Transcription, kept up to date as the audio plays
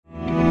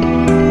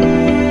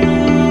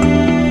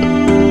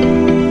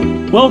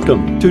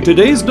Welcome to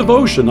today's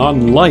devotion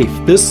on life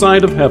this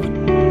side of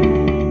heaven.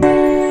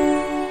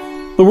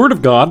 The Word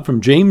of God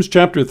from James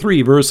chapter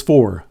 3, verse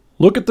 4.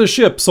 Look at the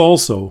ships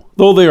also.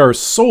 Though they are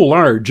so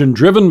large and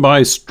driven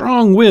by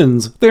strong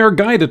winds, they are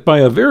guided by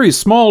a very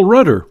small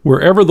rudder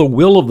wherever the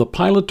will of the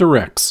pilot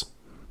directs.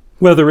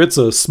 Whether it's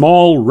a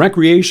small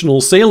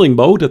recreational sailing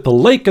boat at the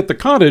lake at the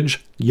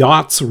cottage,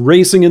 yachts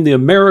racing in the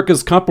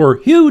America's Cup, or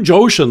huge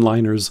ocean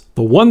liners,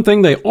 the one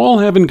thing they all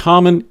have in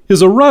common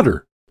is a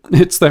rudder.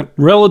 It's that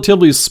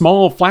relatively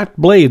small flat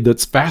blade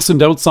that's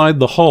fastened outside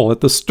the hull at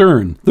the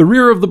stern, the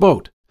rear of the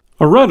boat.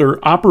 A rudder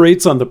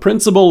operates on the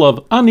principle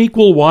of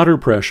unequal water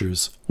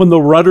pressures. When the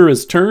rudder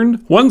is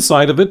turned, one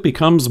side of it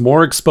becomes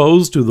more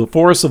exposed to the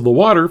force of the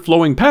water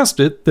flowing past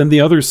it than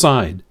the other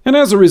side. And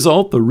as a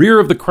result, the rear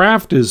of the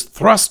craft is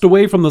thrust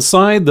away from the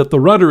side that the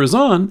rudder is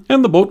on,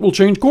 and the boat will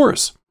change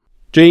course.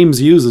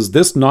 James uses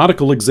this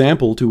nautical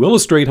example to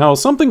illustrate how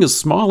something as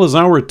small as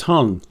our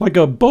tongue, like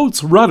a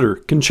boat's rudder,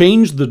 can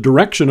change the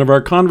direction of our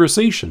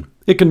conversation.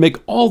 It can make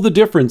all the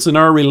difference in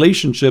our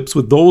relationships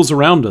with those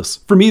around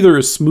us, from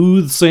either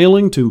smooth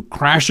sailing to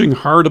crashing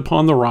hard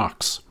upon the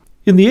rocks.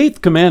 In the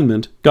 8th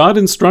commandment, God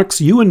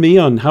instructs you and me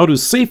on how to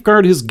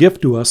safeguard His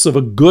gift to us of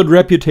a good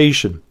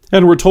reputation.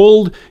 And we're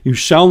told, "You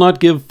shall not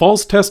give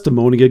false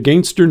testimony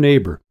against your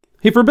neighbor."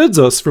 He forbids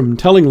us from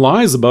telling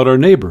lies about our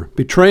neighbor,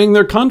 betraying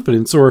their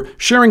confidence, or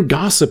sharing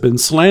gossip and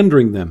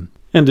slandering them.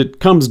 And it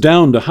comes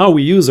down to how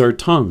we use our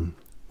tongue.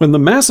 When the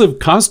massive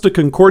Costa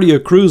Concordia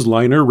cruise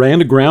liner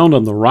ran aground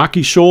on the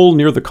rocky shoal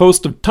near the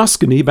coast of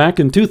Tuscany back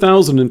in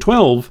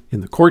 2012,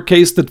 in the court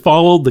case that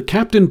followed, the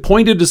captain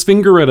pointed his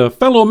finger at a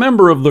fellow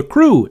member of the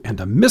crew and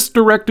a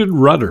misdirected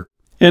rudder.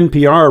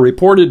 NPR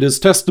reported his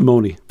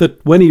testimony that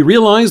when he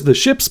realized the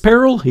ship's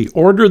peril, he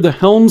ordered the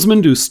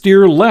helmsman to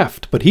steer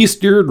left, but he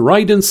steered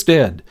right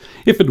instead.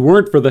 If it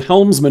weren't for the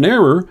helmsman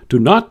error to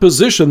not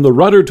position the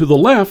rudder to the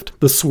left,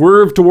 the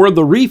swerve toward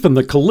the reef and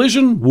the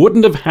collision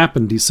wouldn't have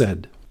happened, he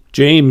said.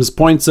 James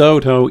points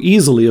out how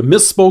easily a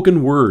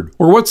misspoken word,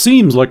 or what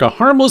seems like a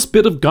harmless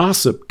bit of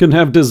gossip, can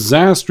have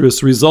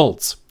disastrous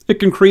results. It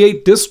can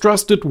create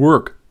distrust at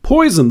work,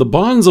 poison the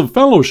bonds of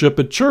fellowship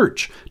at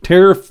church,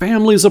 tear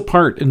families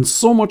apart, and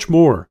so much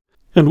more.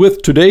 And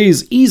with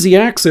today's easy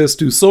access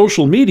to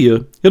social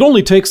media, it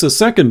only takes a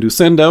second to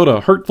send out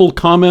a hurtful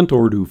comment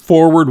or to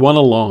forward one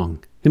along.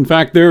 In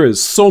fact, there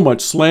is so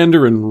much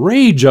slander and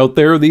rage out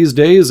there these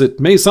days, it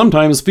may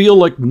sometimes feel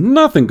like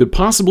nothing could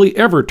possibly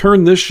ever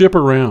turn this ship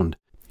around.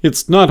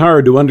 It's not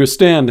hard to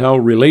understand how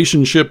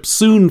relationships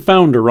soon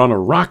founder on a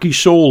rocky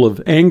shoal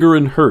of anger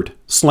and hurt,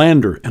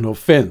 slander and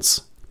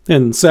offense.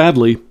 And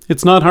sadly,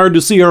 it's not hard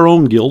to see our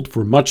own guilt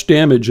for much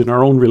damage in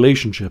our own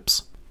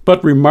relationships.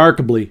 But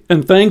remarkably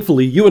and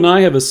thankfully, you and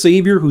I have a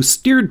Savior who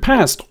steered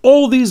past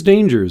all these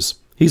dangers.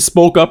 He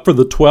spoke up for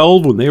the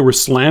 12 when they were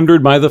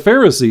slandered by the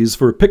Pharisees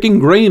for picking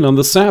grain on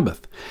the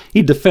Sabbath.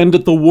 He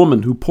defended the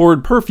woman who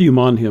poured perfume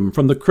on him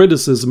from the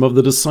criticism of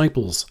the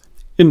disciples.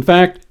 In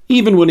fact,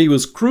 even when he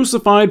was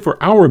crucified for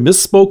our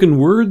misspoken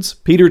words,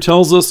 Peter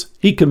tells us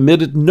he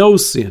committed no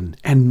sin,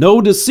 and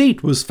no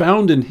deceit was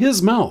found in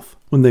his mouth.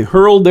 When they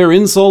hurled their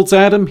insults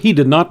at him, he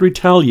did not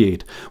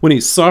retaliate. When he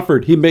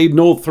suffered, he made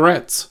no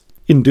threats.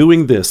 In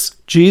doing this,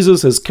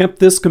 Jesus has kept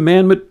this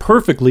commandment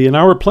perfectly in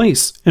our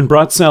place and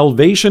brought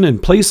salvation in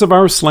place of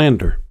our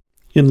slander.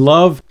 In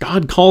love,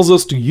 God calls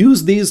us to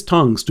use these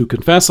tongues to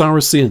confess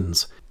our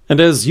sins. And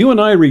as you and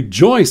I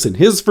rejoice in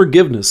His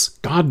forgiveness,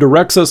 God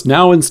directs us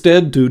now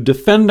instead to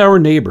defend our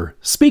neighbor,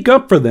 speak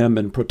up for them,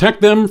 and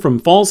protect them from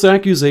false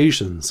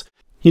accusations.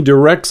 He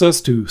directs us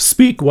to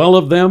speak well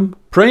of them,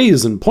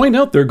 praise and point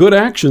out their good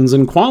actions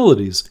and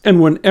qualities, and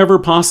whenever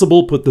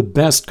possible, put the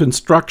best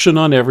construction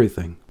on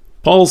everything.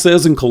 Paul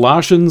says in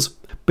Colossians,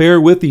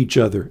 "Bear with each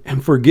other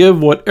and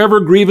forgive whatever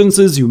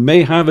grievances you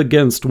may have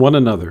against one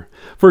another.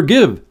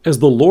 Forgive as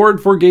the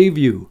Lord forgave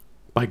you."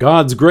 By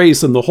God's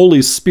grace and the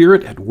Holy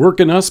Spirit at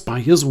work in us by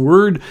His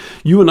Word,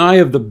 you and I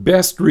have the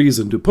best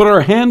reason to put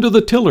our hand to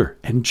the tiller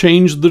and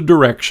change the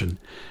direction.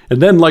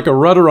 And then, like a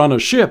rudder on a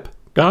ship,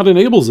 God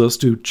enables us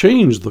to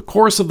change the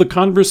course of the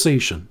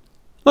conversation.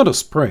 Let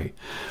us pray.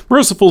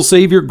 Merciful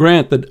Savior,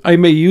 grant that I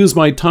may use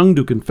my tongue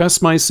to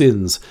confess my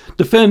sins,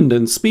 defend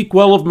and speak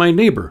well of my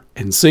neighbor,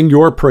 and sing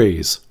your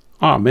praise.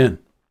 Amen.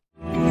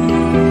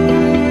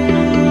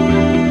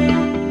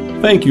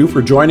 Thank you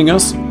for joining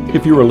us.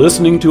 If you are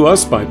listening to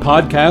us by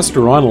podcast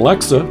or on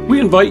Alexa, we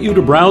invite you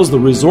to browse the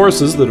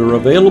resources that are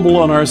available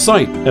on our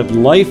site at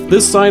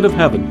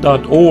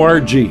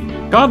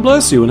lifethissideofheaven.org. God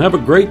bless you and have a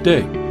great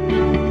day.